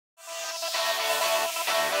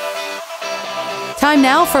Time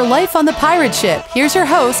now for Life on the Pirate Ship. Here's your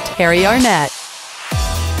host, Harry Arnett.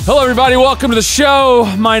 Hello, everybody. Welcome to the show.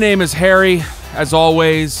 My name is Harry. As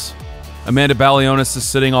always, Amanda Balionis is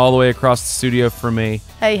sitting all the way across the studio from me.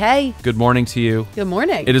 Hey, hey. Good morning to you. Good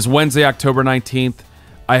morning. It is Wednesday, October 19th.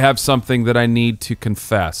 I have something that I need to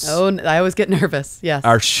confess. Oh, I always get nervous. Yes.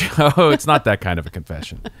 Our show, it's not that kind of a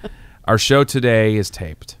confession. Our show today is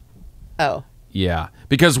taped. Oh. Yeah,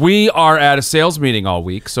 because we are at a sales meeting all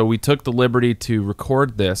week, so we took the liberty to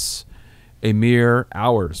record this a mere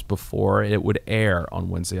hours before it would air on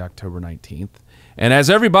Wednesday, October 19th. And as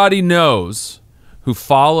everybody knows who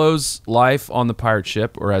follows Life on the Pirate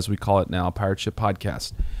Ship, or as we call it now, Pirate Ship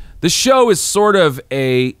Podcast, the show is sort of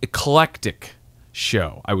a eclectic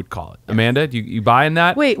show, I would call it. Yes. Amanda, you buying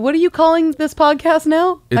that? Wait, what are you calling this podcast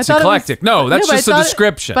now? It's eclectic. No, that's just a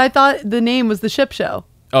description. But I thought the name was The Ship Show.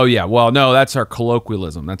 Oh, yeah. Well, no, that's our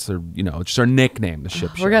colloquialism. That's our, it's our nickname, The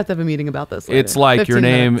Ship Show. We're going to have a meeting about this later. It's like your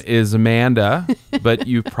name is Amanda, but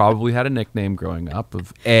you probably had a nickname growing up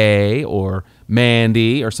of A or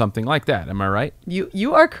Mandy or something like that. Am I right?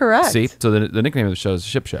 You are correct. See? So the nickname of the show is The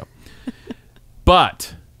Ship Show.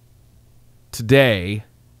 But today,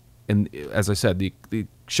 and as I said, the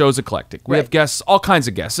show's eclectic. We have guests, all kinds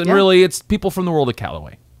of guests. And really, it's people from the world of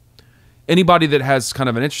Callaway. Anybody that has kind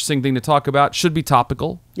of an interesting thing to talk about should be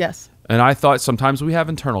topical. Yes. And I thought sometimes we have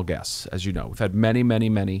internal guests, as you know. We've had many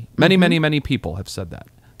people have said that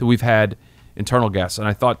we've had internal guests. And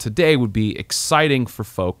I thought today would be exciting for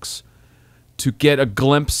folks to get a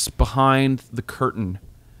glimpse behind the curtain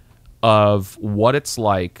of what it's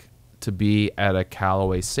like to be at a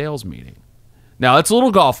Callaway sales meeting. Now, it's a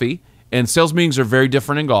little golfy, and sales meetings are very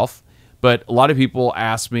different in golf. But a lot of people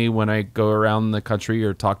ask me when I go around the country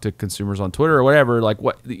or talk to consumers on Twitter or whatever, like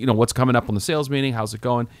what's coming up on the sales meeting, how's it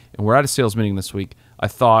going? And we're at a sales meeting this week. I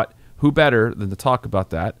thought, who better than to talk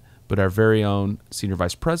about that but our very own Senior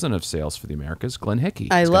Vice President of Sales for the Americas, Glenn Hickey.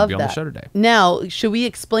 I love that. He's going to be on the show today. Now, should we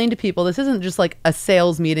explain to people, this isn't just like a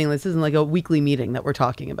sales meeting. This isn't like a weekly meeting that we're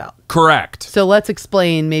talking about. Correct. So let's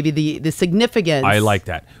explain maybe the significance. I like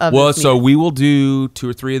that. Well, so we will do 2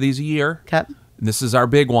 or 3 of these a year. Okay. This is our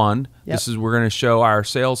big one. Yep. We're going to show our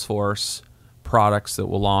Salesforce products that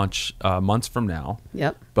will launch months from now.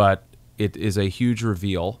 Yep. But it is a huge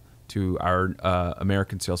reveal to our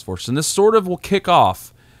American Salesforce. And this sort of will kick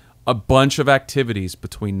off a bunch of activities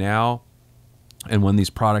between now and when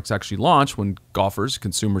these products actually launch, when golfers,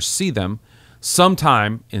 consumers see them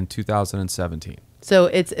sometime in 2017. So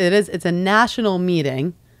it's a national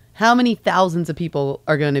meeting. How many thousands of people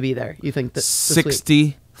are going to be there, you think, this week?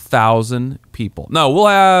 60,000 people. No, we'll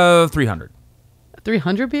have 300.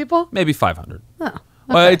 300 people? Maybe 500. Oh, okay.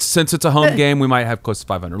 Well, since it's a home game, we might have close to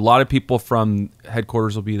 500. A lot of people from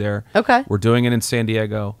headquarters will be there. Okay. We're doing it in San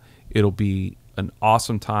Diego. It'll be an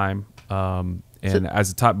awesome time. As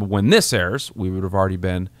the time when this airs, we would have already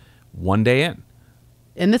been 1 day in.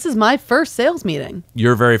 And this is my first sales meeting.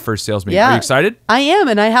 Your very first sales meeting. Yeah. Are you excited? I am,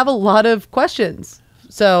 and I have a lot of questions.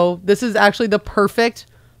 So this is actually the perfect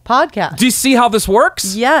podcast. Do you see how this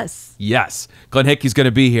works? Yes. Yes. Glenn Hickey's going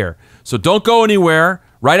to be here. So don't go anywhere.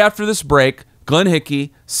 Right after this break, Glenn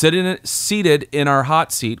Hickey seated in our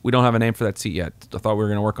hot seat. We don't have a name for that seat yet. I thought we were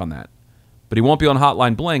going to work on that. But he won't be on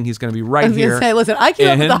Hotline Bling. He's going to be right here. Say, listen, I came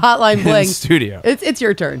up with the Hotline Bling studio. It's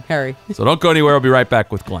your turn, Harry. So don't go anywhere. I'll be right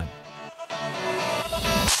back with Glenn.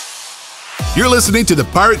 You're listening to the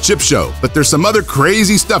Pirate Ship Show, but there's some other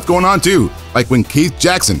crazy stuff going on too, like when Keith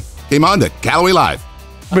Jackson came on to Callaway Live.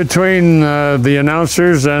 Between the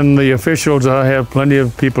announcers and the officials, I have plenty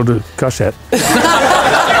of people to cuss at.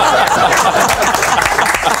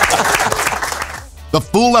 The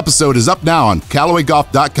full episode is up now on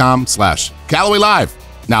CallawayGolf.com/Callaway Live.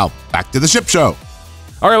 Now, back to the Ship Show.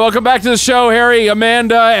 All right, welcome back to the show, Harry.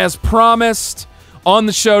 Amanda, as promised, on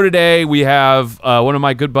the show today, we have one of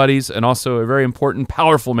my good buddies and also a very important,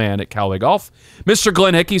 powerful man at Callaway Golf, Mr.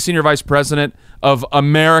 Glenn Hickey, Senior Vice President of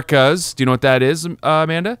Americas. Do you know what that is,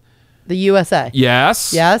 Amanda? The USA.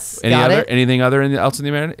 Yes. Yes. Anything else in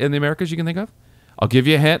the Americas you can think of? I'll give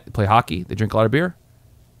you a hint. They play hockey. They drink a lot of beer.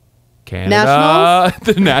 Canada,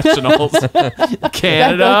 the Nationals,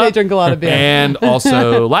 Canada, they drink a lot of beer, and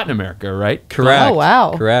also Latin America, right? Correct. Oh,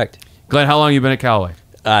 wow. Correct. Glenn, how long have you been at Callaway?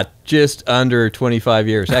 Just under 25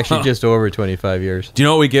 years. Actually, just over 25 years. Do you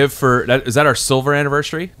know what we give for that? Is that our silver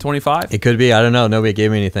anniversary? 25? It could be. I don't know. Nobody gave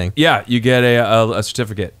me anything. Yeah, you get a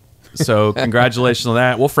certificate. So congratulations on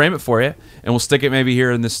that. We'll frame it for you, and we'll stick it maybe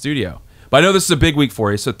here in this studio. But I know this is a big week for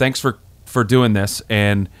you, so thanks for doing this.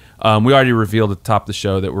 And we already revealed at the top of the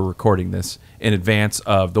show that we're recording this in advance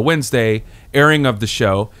of the Wednesday airing of the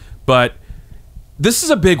show. But this is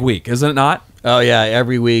a big week, isn't it not? Oh yeah,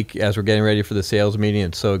 every week as we're getting ready for the sales meeting,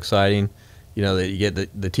 it's so exciting. You know, that you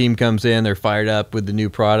get the team comes in, they're fired up with the new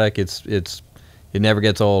product. It never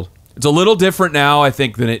gets old. It's a little different now, I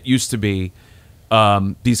think, than it used to be.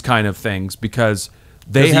 These kind of things, because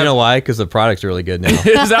you know why? Because the product's really good now.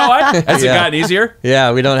 Is that why? Has it gotten easier?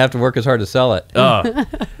 Yeah, we don't have to work as hard to sell it.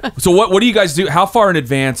 So what do you guys do? How far in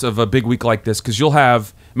advance of a big week like this? Because you'll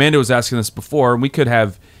have, Amanda was asking this before, and we could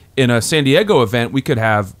have, in a San Diego event, we could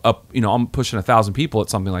have up, I'm pushing 1,000 people at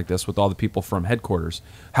something like this with all the people from headquarters.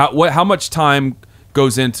 How much time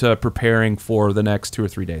goes into preparing for the next 2 or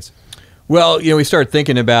 3 days? Well, we start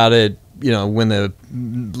thinking about it, when the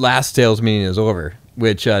last sales meeting is over,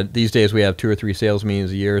 which these days we have 2 or 3 sales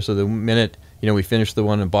meetings a year. So the minute, we finished the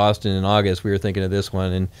one in Boston in August, we were thinking of this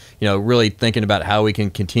one and, really thinking about how we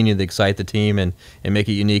can continue to excite the team and make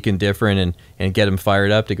it unique and different and get them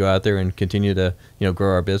fired up to go out there and continue to,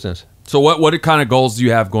 grow our business. So what kind of goals do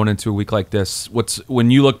you have going into a week like this?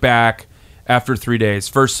 When you look back after 3 days,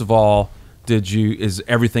 first of all, is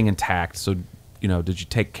everything intact? So, did you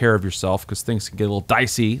take care of yourself? Because things can get a little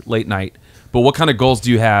dicey late night. But what kind of goals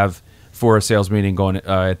do you have for a sales meeting going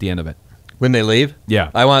at the end of it? When they leave? Yeah.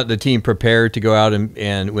 I want the team prepared to go out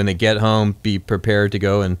and when they get home, be prepared to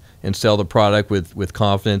go and sell the product with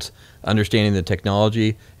confidence, understanding the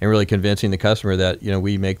technology, and really convincing the customer that,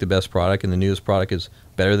 we make the best product and the newest product is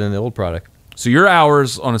better than the old product. So your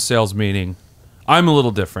hours on a sales meeting, I'm a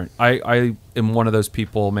little different. I am one of those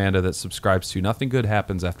people, Amanda, that subscribes to nothing good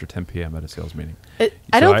happens after 10 p.m. at a sales meeting.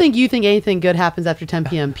 I don't think you think anything good happens after 10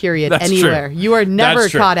 p.m., period, That's anywhere. true. You are never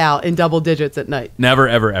That's true. caught out in double digits at night. Never,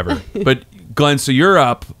 ever, ever. But Glenn, so you're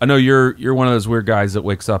up. I know you're one of those weird guys that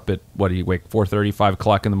wakes up at, what do you wake, 4:30, 5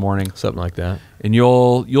 o'clock in the morning? Something like that. And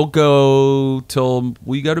you'll go till,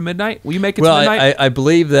 will you go to midnight? Will you make it to midnight? I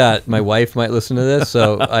believe that my wife might listen to this,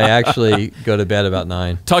 so I actually go to bed about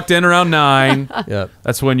 9. Tucked in around 9. Yep.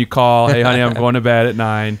 That's when you call, hey honey, I'm going to bed at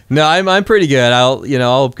 9. No, I'm pretty good.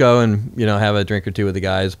 I'll go and have a drink or two with the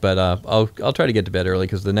guys, but I'll try to get to bed early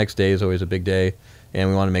because the next day is always a big day, and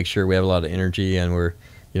we want to make sure we have a lot of energy and we're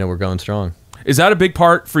going strong. Is that a big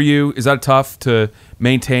part for you? Is that tough to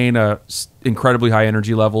maintain a incredibly high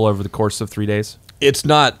energy level over the course of 3 days? It's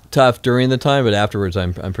not tough during the time, but afterwards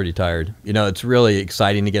I'm pretty tired. It's really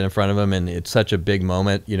exciting to get in front of them, and it's such a big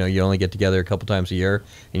moment. You only get together a couple times a year,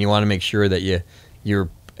 and you want to make sure that you're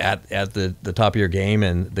at the top of your game,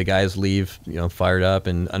 and the guys leave fired up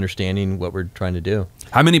and understanding what we're trying to do.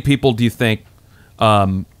 How many people do you think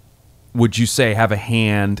would you say have a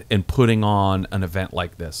hand in putting on an event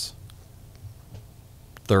like this?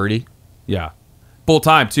 30. Yeah. Full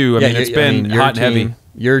time too. I mean, it's been hot and heavy.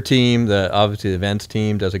 Your team, obviously the events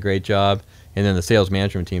team does a great job, and then the sales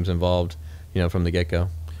management team's involved, from the get-go.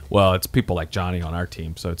 Well, it's people like Johnny on our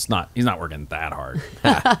team, so he's not working that hard.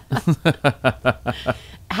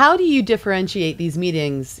 How do you differentiate these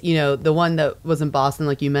meetings? The one that was in Boston,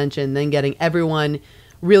 like you mentioned, then getting everyone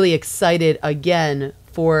really excited again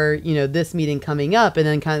for, this meeting coming up, and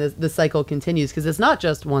then kind of the cycle continues because it's not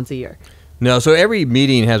just once a year. No, so every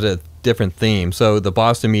meeting has a different theme. So the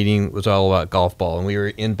Boston meeting was all about golf ball, and we were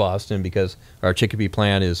in Boston because our Chicopee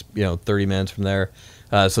plant is 30 minutes from there.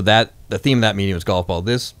 So the theme of that meeting was golf ball.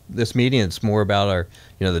 This meeting, it's more about our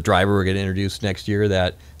the driver we're going to introduce next year.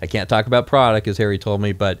 That I can't talk about product, as Harry told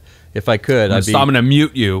me, but if I could, I'm going to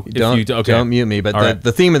mute you. Don't mute me. But right.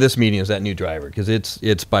 the theme of this meeting is that new driver because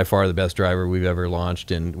it's by far the best driver we've ever launched,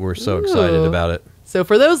 and we're so excited about it. So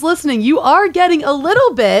for those listening, you are getting a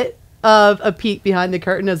little bit of a peek behind the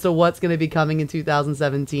curtain as to what's going to be coming in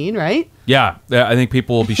 2017, right? Yeah, I think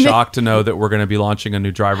people will be shocked to know that we're going to be launching a new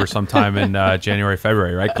driver sometime in January,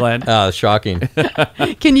 February, right, Glenn? Shocking.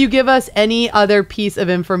 Can you give us any other piece of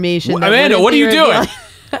information? Amanda, what are you doing?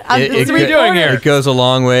 What are you doing here? It goes a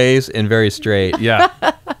long ways and very straight. Yeah.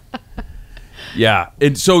 Yeah.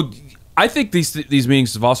 And so I think these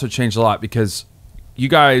meetings have also changed a lot because you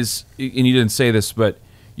guys, and you didn't say this, but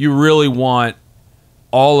you really want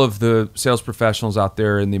all of the sales professionals out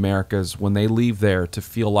there in the Americas, when they leave there, to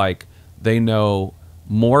feel like they know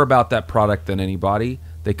more about that product than anybody.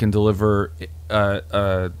 They can deliver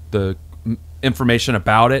the information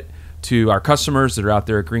about it to our customers that are out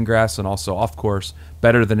there at Greengrass, and also off course,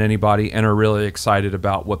 better than anybody, and are really excited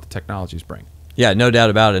about what the technologies bring. Yeah, no doubt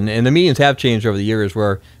about it. And the meetings have changed over the years,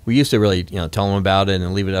 where we used to really tell them about it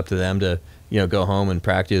and leave it up to them to go home and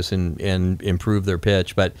practice and improve their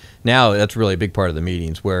pitch. But now that's really a big part of the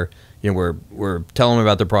meetings, where we're telling them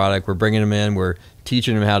about the product, we're bringing them in, we're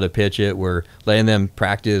teaching them how to pitch it, we're letting them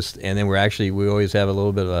practice, and then we always have a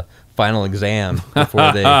little bit of a final exam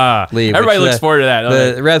before they leave. Everybody looks forward to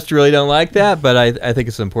that. The reps really don't like that, but I think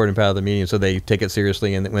it's an important part of the meeting, so they take it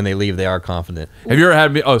seriously, and when they leave, they are confident. Have you ever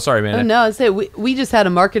had? Oh, sorry, man. Oh, no, I say we just had a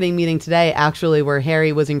marketing meeting today, actually, where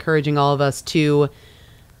Harry was encouraging all of us to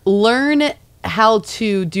learn how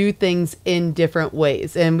to do things in different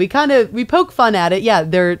ways, and we poke fun at it. Yeah,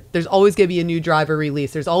 there's always going to be a new driver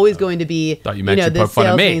release. There's always going to be. Thought you meant you poke fun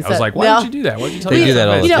at me. I was like, why did you do that? Why did you tell me? They do that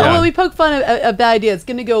all the time. Well, we poke fun at a bad idea. It's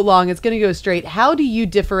going to go long. It's going to go straight. How do you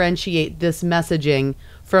differentiate this messaging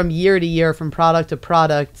from year to year, from product to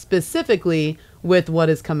product, specifically with what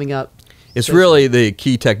is coming up? It's really the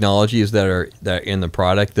key technologies that are in the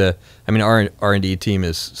product. Our R&D team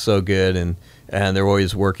is so good, and they're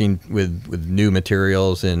always working with new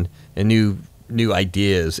materials and new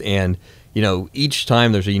ideas. And each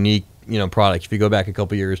time there's a unique product. If you go back a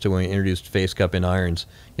couple years to when we introduced face cup in irons,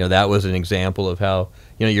 that was an example of how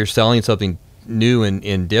you're selling something new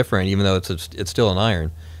and different, even though it's still an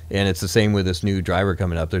iron. And it's the same with this new driver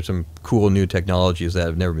coming up. There's some cool new technologies that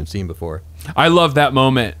have never been seen before. I love that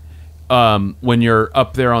moment when you're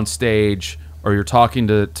up there on stage or you're talking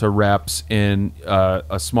to reps in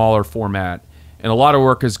a smaller format. And a lot of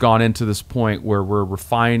work has gone into this point where we're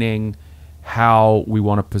refining how we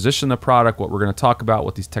want to position the product, what we're going to talk about,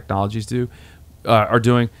 what these technologies are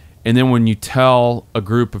doing. And then when you tell a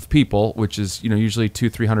group of people, which is usually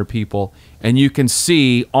 200-300 people, and you can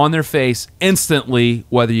see on their face instantly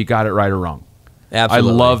whether you got it right or wrong.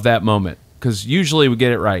 Absolutely. I love that moment because usually we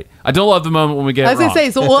get it right. I don't love the moment when we get it wrong. I was going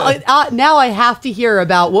to say, so now I have to hear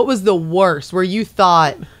about what was the worst where you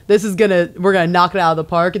thought we're gonna knock it out of the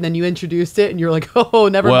park, and then you introduced it and you're like, oh,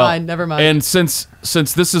 never mind. And since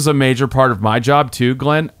this is a major part of my job too,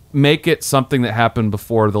 Glenn, make it something that happened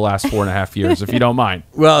before the last 4.5 years, if you don't mind.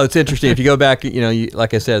 Well, it's interesting. If you go back,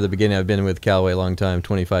 like I said at the beginning, I've been with Callaway a long time,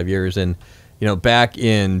 25 years, and back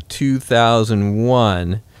in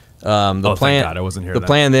 2001. Thank God, I wasn't here. The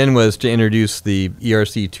plan then was to introduce the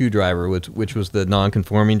ERC2 driver, which was the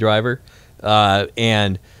non-conforming driver,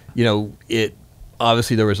 and it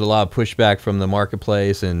obviously there was a lot of pushback from the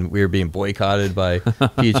marketplace, and we were being boycotted by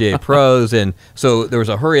PGA pros, and so there was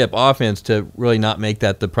a hurry-up offense to really not make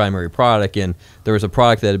that the primary product. And there was a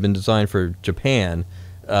product that had been designed for Japan,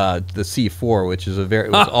 the C4, which is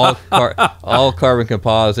all carbon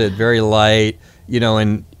composite, very light.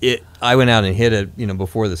 And I went out and hit it,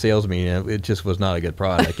 before the sales meeting. It just was not a good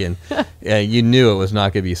product, and you knew it was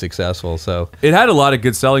not going to be successful. So it had a lot of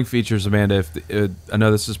good selling features, Amanda. I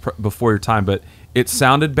know this is before your time, but it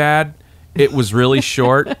sounded bad. It was really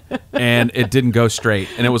short, and it didn't go straight,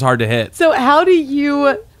 and it was hard to hit. So how do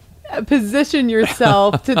you position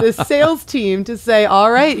yourself to the sales team to say,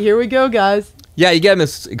 all right, here we go, guys? Yeah, you get them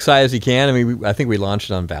as excited as you can. I think we launched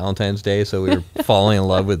it on Valentine's Day, so we were falling in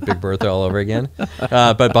love with Big Bertha all over again.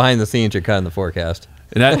 But behind the scenes, you're cutting the forecast.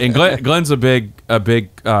 And Glenn's a big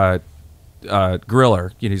griller.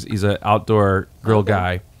 He's an outdoor grill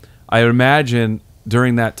guy. I would imagine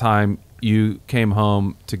during that time you came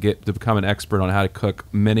home to become an expert on how to cook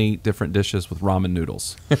many different dishes with ramen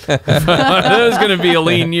noodles. It was going to be a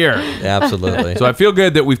lean year. Absolutely. So I feel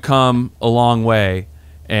good that we've come a long way.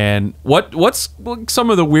 And what's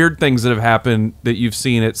some of the weird things that have happened that you've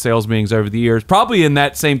seen at sales meetings over the years? Probably in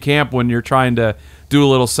that same camp when you're trying to do a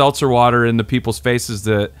little seltzer water into people's faces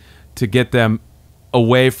to get them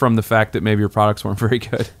away from the fact that maybe your products weren't very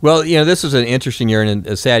good. Well, this was an interesting year and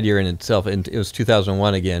a sad year in itself. And it was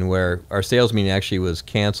 2001 again, where our sales meeting actually was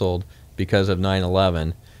canceled because of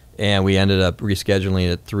 9/11, and we ended up rescheduling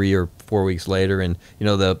it 3 or 4 weeks later. And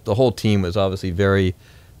the whole team was obviously very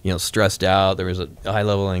stressed out. There was a high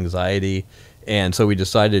level of anxiety, and so we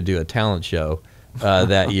decided to do a talent show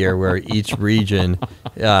that year, where each region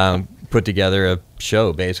put together a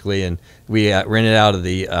show basically, and we rented out of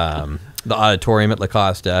the auditorium at La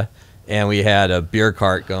Costa, and we had a beer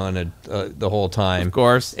cart going the whole time. Of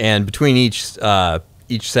course. And between each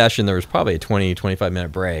session, there was probably a 20-25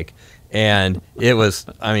 minute break, and it was,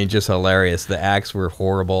 just hilarious. The acts were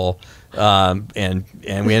horrible. And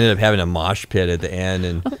we ended up having a mosh pit at the end,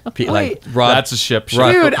 and Rob, that's a ship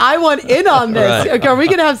show. Dude, I want in on this. Right. Okay, are we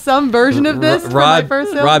gonna have some version of this?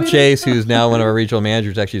 Rob Chase, who's now one of our regional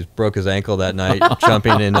managers, actually broke his ankle that night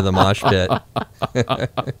jumping into the mosh pit.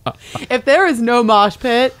 If there is no mosh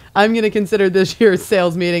pit, I'm gonna consider this year's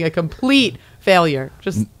sales meeting a complete failure.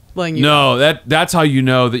 Just letting you know. That's how you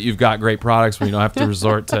know that you've got great products, when you don't have to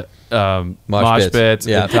resort to mosh pits.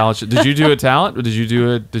 Yeah. And talent. Did you do a talent, or did you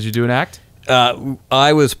do an act?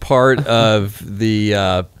 I was part of the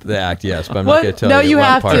act, yes, but I'm not going to tell you. No, you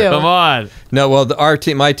have part. to. Come on. No, well,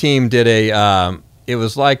 my team did it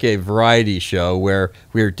was like a variety show where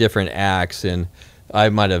we were different acts, and I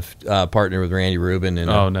might have partnered with Randy Rubin in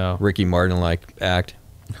a Ricky Martin-like act.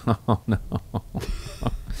 Oh, no.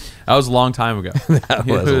 That was a long time ago. That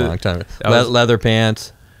was a long time ago. Leather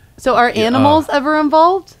pants. So are animals ever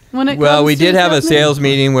involved when it comes Well, we to did have a meeting? sales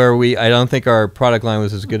meeting where I don't think our product line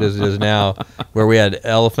was as good as it is now, where we had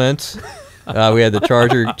elephants, we had the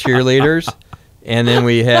Charger cheerleaders, and then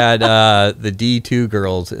we had the D2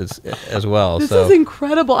 girls as well. This is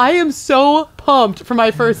incredible. I am so pumped for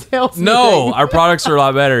my first sales meeting. No, our products are a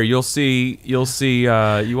lot better. You won't see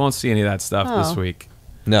any of that stuff this week.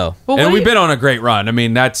 No. Well, And we've been on a great run. I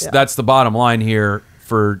mean, that's the bottom line here.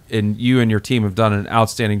 And you and your team have done an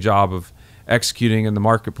outstanding job of executing in the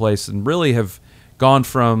marketplace and really have gone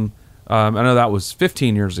from, I know that was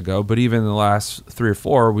 15 years ago, but even in the last 3 or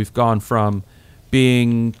 4, we've gone from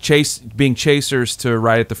being chasers to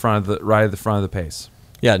right at the front of the pace.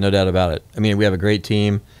 Yeah, no doubt about it. I mean, we have a great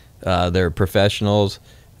team. They're professionals.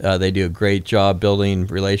 They do a great job building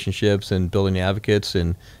relationships and building advocates.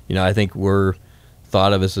 And I think we're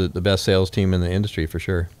thought of as the best sales team in the industry for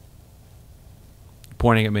sure.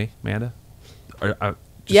 Pointing at me, Amanda? I'm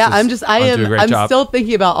still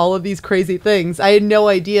thinking about all of these crazy things. I had no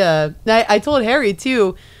idea. I told Harry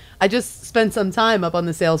too. I just spent some time up on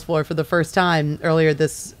the sales floor for the first time earlier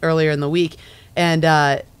in the week, and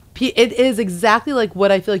it is exactly like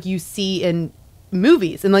what I feel like you see in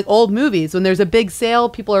movies, in like old movies. When there's a big sale,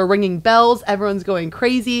 people are ringing bells, everyone's going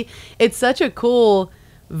crazy. It's such a cool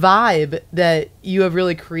vibe that you have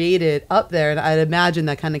really created up there, and I'd imagine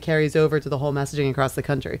that kind of carries over to the whole messaging across the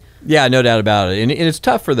country. Yeah, no doubt about it. And it's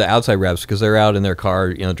tough for the outside reps because they're out in their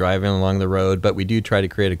car, driving along the road. But we do try to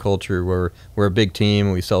create a culture where we're a big team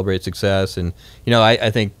and we celebrate success. And I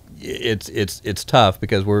think it's tough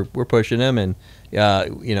because we're pushing them and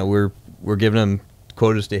we're giving them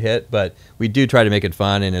quotas to hit. But we do try to make it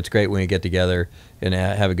fun, and it's great when we get together and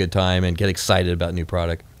have a good time and get excited about new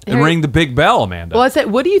product. And ring the big bell, Amanda. Well, I said,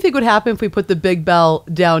 what do you think would happen if we put the big bell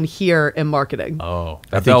down here in marketing? Oh,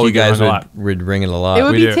 I think you guys would ring it a lot. It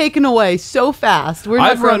would be taken away so fast.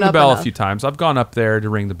 I've rung the bell a few times. I've gone up there to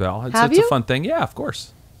ring the bell. It's a fun thing. Yeah, of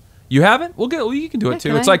course. You haven't? You can do it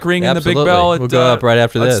too. It's like ringing the big bell. We'll go up right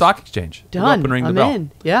after this. Stock Exchange. Done. We'll go up and ring the bell. In.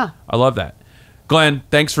 Yeah. I love that. Glenn,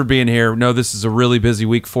 thanks for being here. No, this is a really busy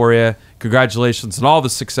week for you. Congratulations on all the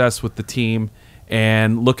success with the team.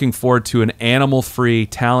 And looking forward to an animal-free,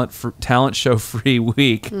 talent show-free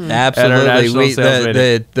week. Absolutely.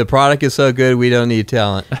 The product is so good, we don't need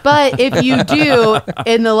talent. But if you do,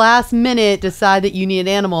 in the last minute, decide that you need an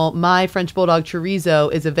animal, my French Bulldog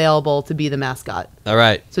Chorizo is available to be the mascot. All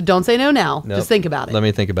right. So don't say no now. Nope. Just think about it. Let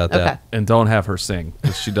me think about that. Okay. And don't have her sing,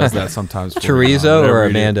 because she does that sometimes. Chorizo or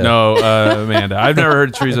Amanda? No, Amanda. I've never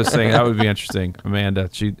heard Chorizo sing. That would be interesting. Amanda.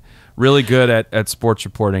 She... really good at sports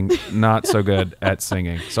reporting, not so good at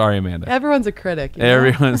singing. Sorry, Amanda. Everyone's a critic.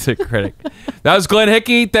 Everyone's a critic. That was Glenn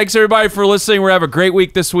Hickey. Thanks, everybody, for listening. We're going to have a great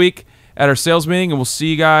week this week at our sales meeting, and we'll see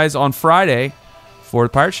you guys on Friday for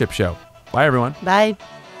the Pirateship Show. Bye, everyone. Bye.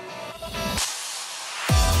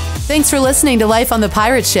 Thanks for listening to Life on the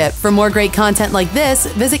Pirate Ship. For more great content like this,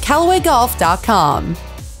 visit CallawayGolf.com.